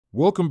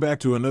Welcome back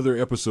to another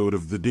episode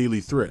of The Daily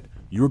Threat,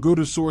 your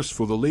go-to source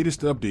for the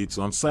latest updates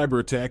on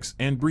cyber attacks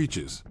and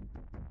breaches.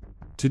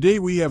 Today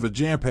we have a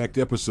jam-packed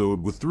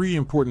episode with 3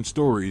 important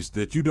stories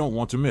that you don't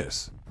want to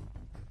miss.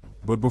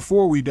 But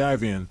before we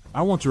dive in,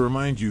 I want to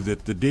remind you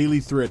that The Daily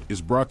Threat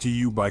is brought to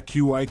you by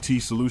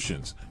QIT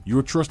Solutions,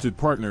 your trusted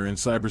partner in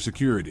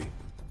cybersecurity.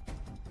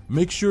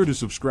 Make sure to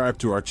subscribe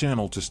to our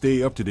channel to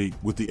stay up to date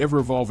with the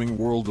ever-evolving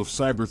world of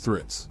cyber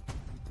threats.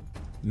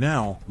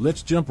 Now,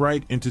 let's jump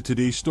right into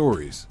today's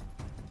stories.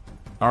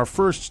 Our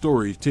first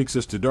story takes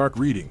us to dark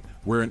reading,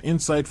 where an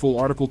insightful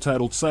article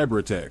titled Cyber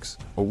Attacks,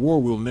 A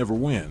War We'll Never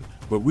Win,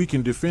 but We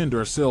Can Defend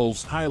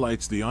Ourselves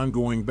highlights the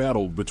ongoing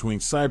battle between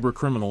cyber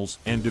criminals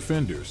and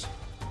defenders.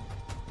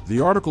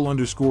 The article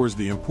underscores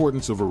the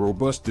importance of a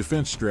robust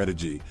defense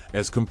strategy,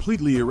 as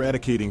completely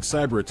eradicating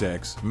cyber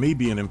attacks may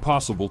be an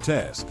impossible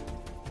task.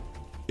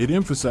 It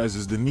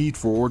emphasizes the need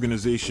for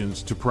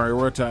organizations to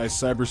prioritize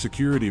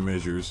cybersecurity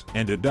measures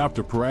and adopt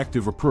a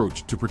proactive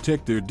approach to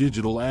protect their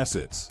digital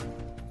assets.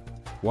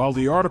 While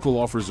the article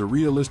offers a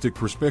realistic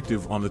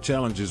perspective on the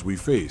challenges we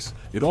face,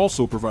 it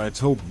also provides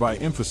hope by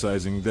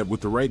emphasizing that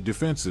with the right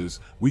defenses,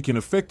 we can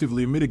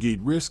effectively mitigate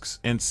risks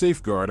and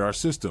safeguard our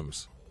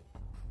systems.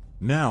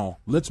 Now,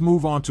 let's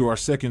move on to our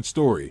second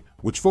story,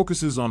 which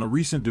focuses on a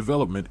recent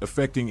development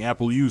affecting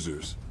Apple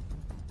users.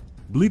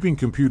 Bleeping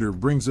Computer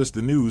brings us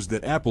the news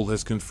that Apple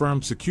has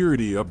confirmed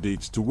security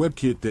updates to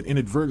WebKit that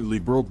inadvertently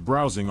broke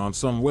browsing on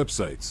some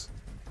websites.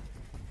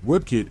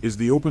 WebKit is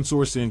the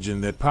open-source engine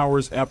that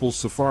powers Apple's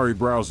Safari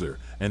browser,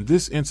 and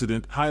this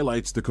incident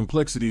highlights the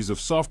complexities of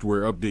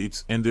software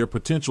updates and their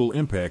potential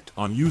impact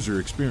on user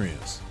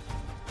experience.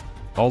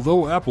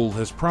 Although Apple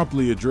has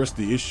promptly addressed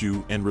the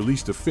issue and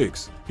released a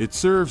fix, it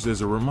serves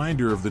as a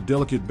reminder of the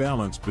delicate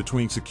balance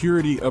between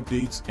security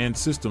updates and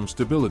system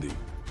stability.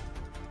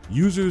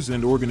 Users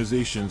and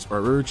organizations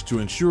are urged to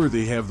ensure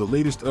they have the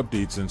latest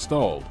updates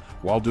installed,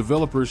 while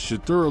developers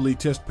should thoroughly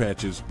test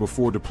patches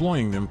before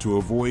deploying them to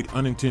avoid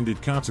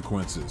unintended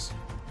consequences.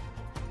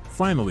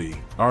 Finally,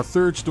 our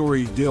third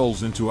story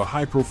delves into a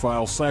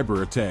high-profile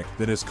cyber attack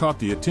that has caught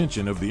the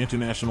attention of the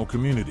international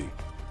community.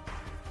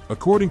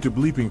 According to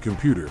Bleeping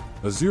Computer,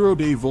 a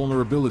zero-day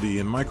vulnerability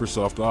in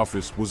Microsoft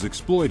Office was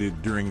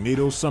exploited during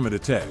NATO summit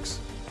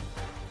attacks.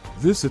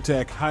 This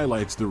attack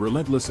highlights the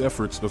relentless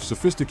efforts of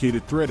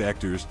sophisticated threat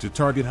actors to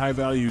target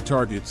high-value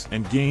targets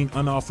and gain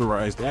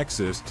unauthorized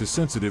access to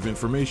sensitive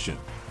information.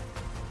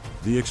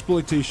 The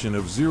exploitation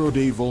of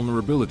zero-day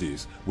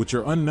vulnerabilities, which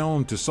are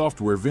unknown to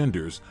software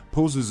vendors,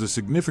 poses a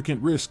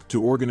significant risk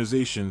to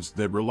organizations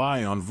that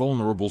rely on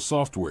vulnerable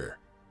software.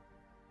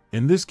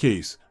 In this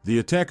case, the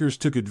attackers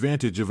took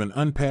advantage of an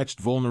unpatched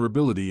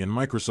vulnerability in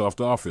Microsoft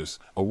Office,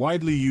 a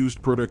widely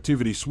used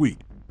productivity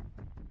suite.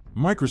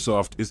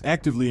 Microsoft is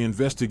actively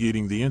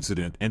investigating the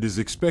incident and is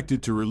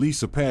expected to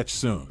release a patch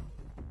soon.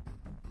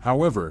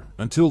 However,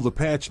 until the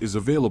patch is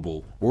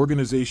available,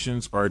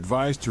 organizations are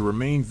advised to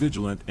remain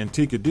vigilant and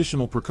take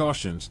additional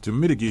precautions to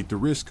mitigate the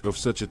risk of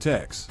such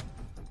attacks.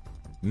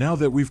 Now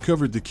that we've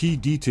covered the key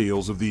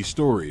details of these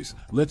stories,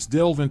 let's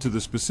delve into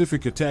the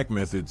specific attack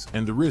methods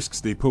and the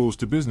risks they pose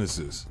to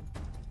businesses.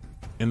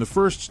 In the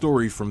first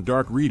story from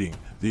Dark Reading,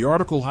 the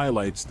article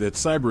highlights that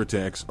cyber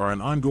attacks are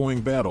an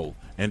ongoing battle,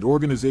 and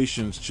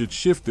organizations should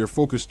shift their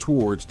focus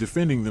towards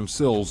defending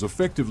themselves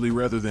effectively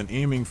rather than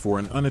aiming for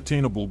an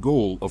unattainable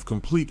goal of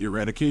complete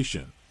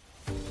eradication.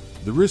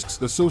 The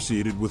risks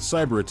associated with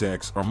cyber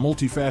attacks are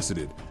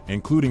multifaceted,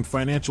 including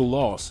financial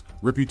loss,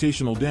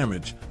 reputational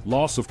damage,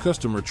 loss of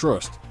customer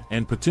trust,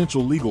 and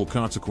potential legal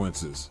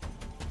consequences.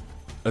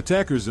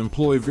 Attackers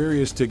employ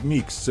various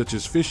techniques such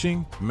as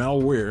phishing,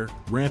 malware,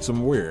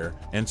 ransomware,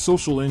 and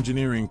social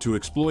engineering to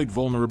exploit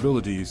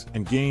vulnerabilities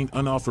and gain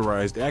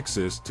unauthorized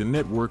access to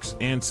networks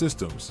and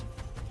systems.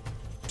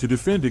 To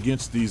defend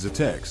against these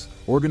attacks,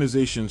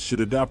 organizations should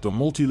adopt a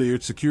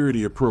multi-layered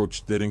security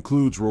approach that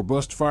includes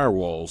robust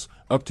firewalls,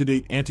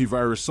 up-to-date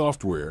antivirus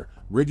software,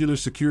 regular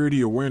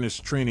security awareness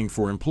training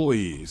for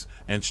employees,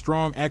 and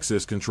strong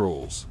access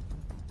controls.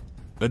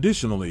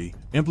 Additionally,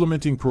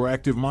 implementing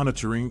proactive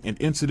monitoring and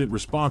incident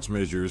response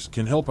measures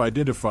can help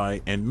identify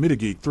and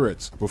mitigate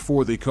threats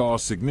before they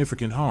cause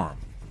significant harm.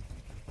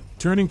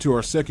 Turning to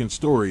our second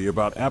story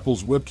about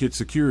Apple's WebKit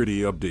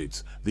security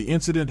updates, the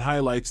incident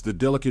highlights the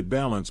delicate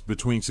balance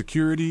between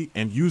security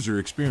and user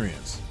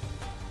experience.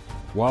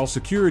 While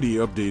security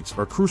updates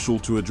are crucial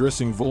to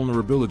addressing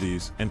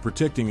vulnerabilities and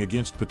protecting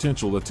against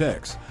potential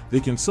attacks,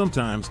 they can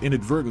sometimes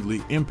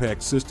inadvertently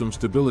impact system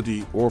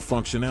stability or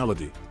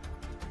functionality.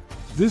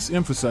 This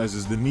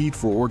emphasizes the need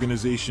for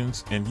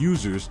organizations and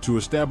users to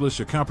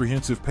establish a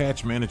comprehensive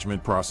patch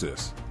management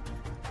process.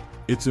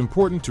 It's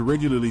important to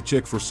regularly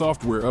check for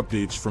software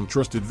updates from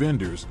trusted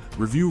vendors,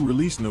 review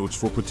release notes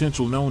for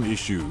potential known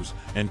issues,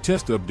 and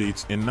test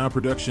updates in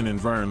non-production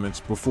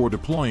environments before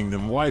deploying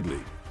them widely.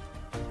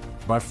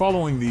 By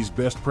following these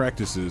best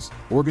practices,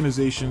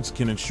 organizations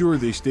can ensure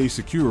they stay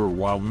secure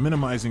while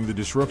minimizing the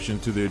disruption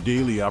to their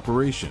daily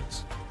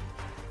operations.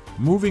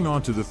 Moving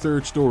on to the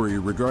third story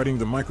regarding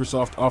the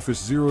Microsoft Office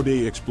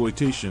zero-day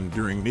exploitation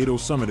during NATO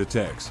summit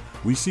attacks,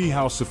 we see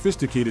how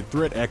sophisticated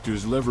threat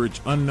actors leverage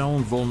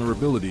unknown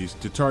vulnerabilities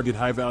to target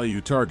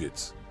high-value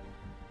targets.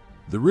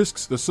 The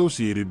risks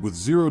associated with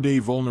zero-day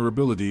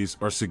vulnerabilities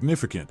are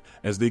significant,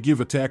 as they give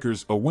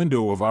attackers a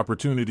window of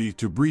opportunity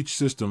to breach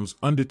systems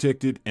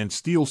undetected and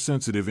steal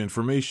sensitive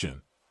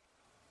information.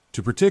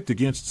 To protect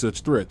against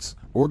such threats,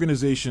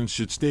 organizations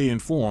should stay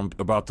informed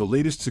about the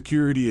latest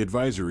security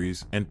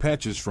advisories and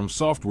patches from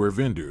software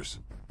vendors.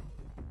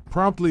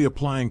 Promptly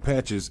applying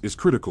patches is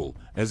critical,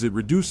 as it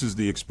reduces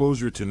the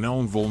exposure to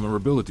known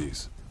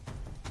vulnerabilities.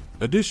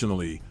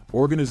 Additionally,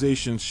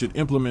 organizations should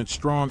implement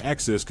strong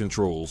access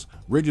controls,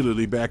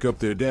 regularly back up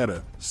their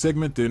data,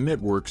 segment their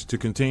networks to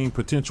contain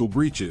potential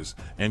breaches,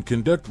 and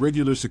conduct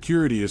regular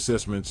security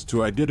assessments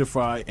to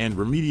identify and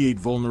remediate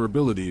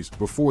vulnerabilities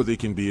before they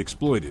can be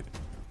exploited.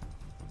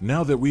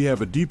 Now that we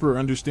have a deeper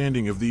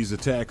understanding of these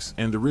attacks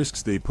and the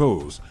risks they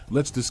pose,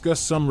 let's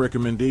discuss some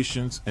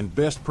recommendations and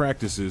best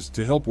practices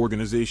to help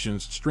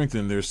organizations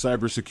strengthen their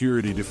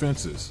cybersecurity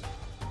defenses.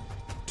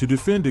 To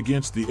defend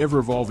against the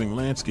ever-evolving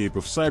landscape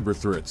of cyber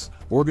threats,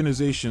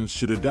 organizations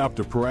should adopt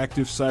a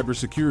proactive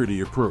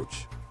cybersecurity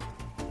approach.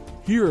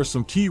 Here are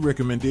some key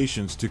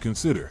recommendations to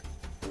consider.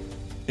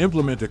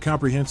 Implement a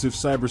comprehensive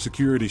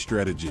cybersecurity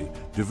strategy.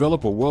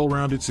 Develop a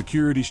well-rounded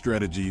security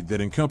strategy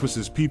that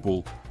encompasses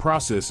people,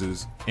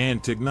 processes,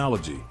 and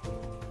technology.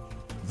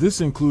 This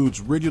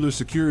includes regular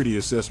security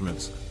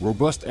assessments,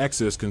 robust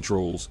access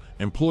controls,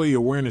 employee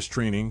awareness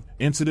training,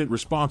 incident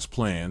response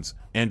plans,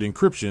 and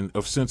encryption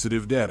of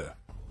sensitive data.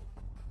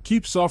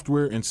 Keep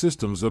software and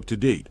systems up to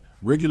date.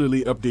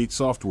 Regularly update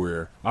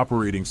software,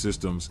 operating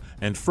systems,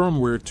 and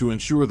firmware to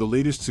ensure the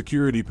latest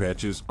security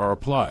patches are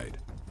applied.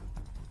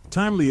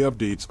 Timely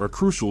updates are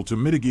crucial to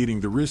mitigating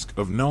the risk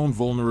of known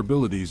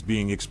vulnerabilities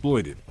being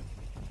exploited.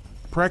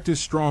 Practice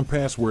strong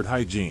password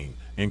hygiene.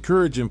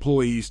 Encourage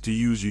employees to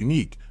use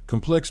unique,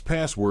 complex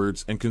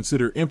passwords and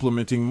consider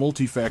implementing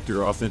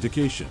multi-factor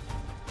authentication.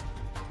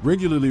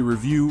 Regularly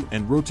review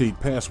and rotate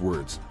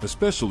passwords,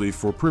 especially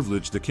for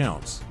privileged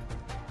accounts.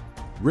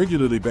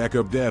 Regularly back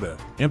up data.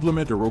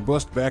 Implement a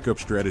robust backup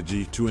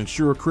strategy to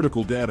ensure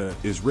critical data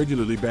is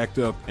regularly backed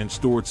up and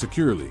stored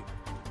securely.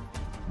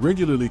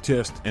 Regularly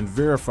test and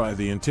verify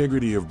the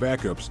integrity of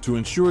backups to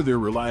ensure their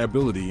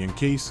reliability in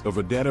case of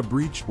a data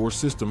breach or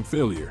system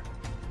failure.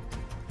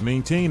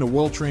 Maintain a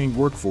well-trained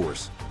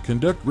workforce.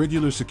 Conduct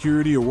regular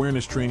security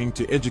awareness training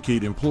to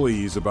educate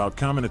employees about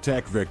common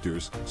attack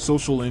vectors,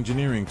 social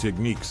engineering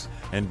techniques,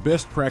 and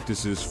best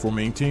practices for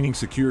maintaining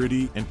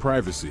security and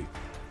privacy.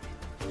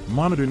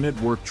 Monitor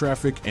network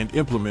traffic and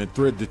implement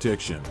threat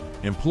detection.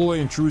 Employ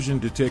intrusion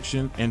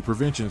detection and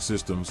prevention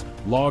systems,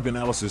 log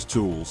analysis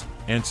tools,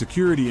 and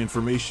security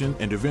information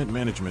and event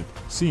management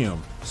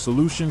 (SIEM)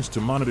 solutions to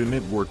monitor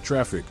network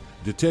traffic,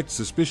 detect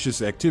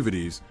suspicious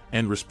activities,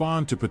 and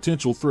respond to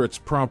potential threats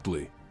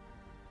promptly.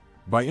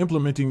 By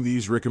implementing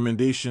these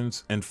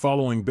recommendations and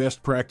following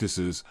best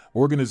practices,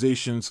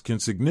 organizations can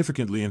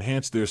significantly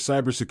enhance their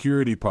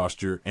cybersecurity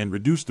posture and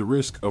reduce the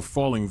risk of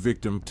falling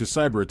victim to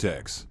cyber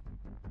attacks.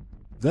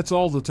 That's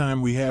all the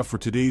time we have for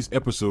today's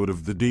episode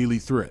of The Daily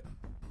Threat.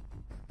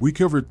 We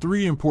covered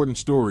 3 important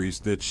stories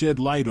that shed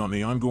light on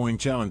the ongoing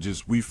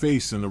challenges we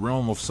face in the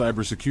realm of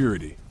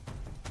cybersecurity.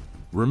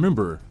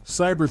 Remember,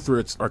 cyber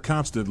threats are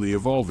constantly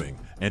evolving,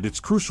 and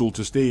it's crucial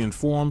to stay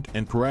informed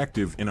and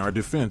proactive in our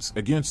defense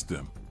against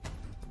them.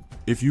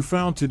 If you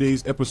found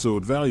today's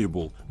episode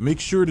valuable, make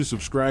sure to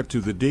subscribe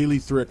to The Daily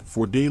Threat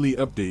for daily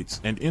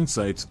updates and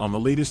insights on the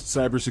latest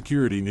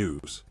cybersecurity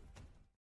news.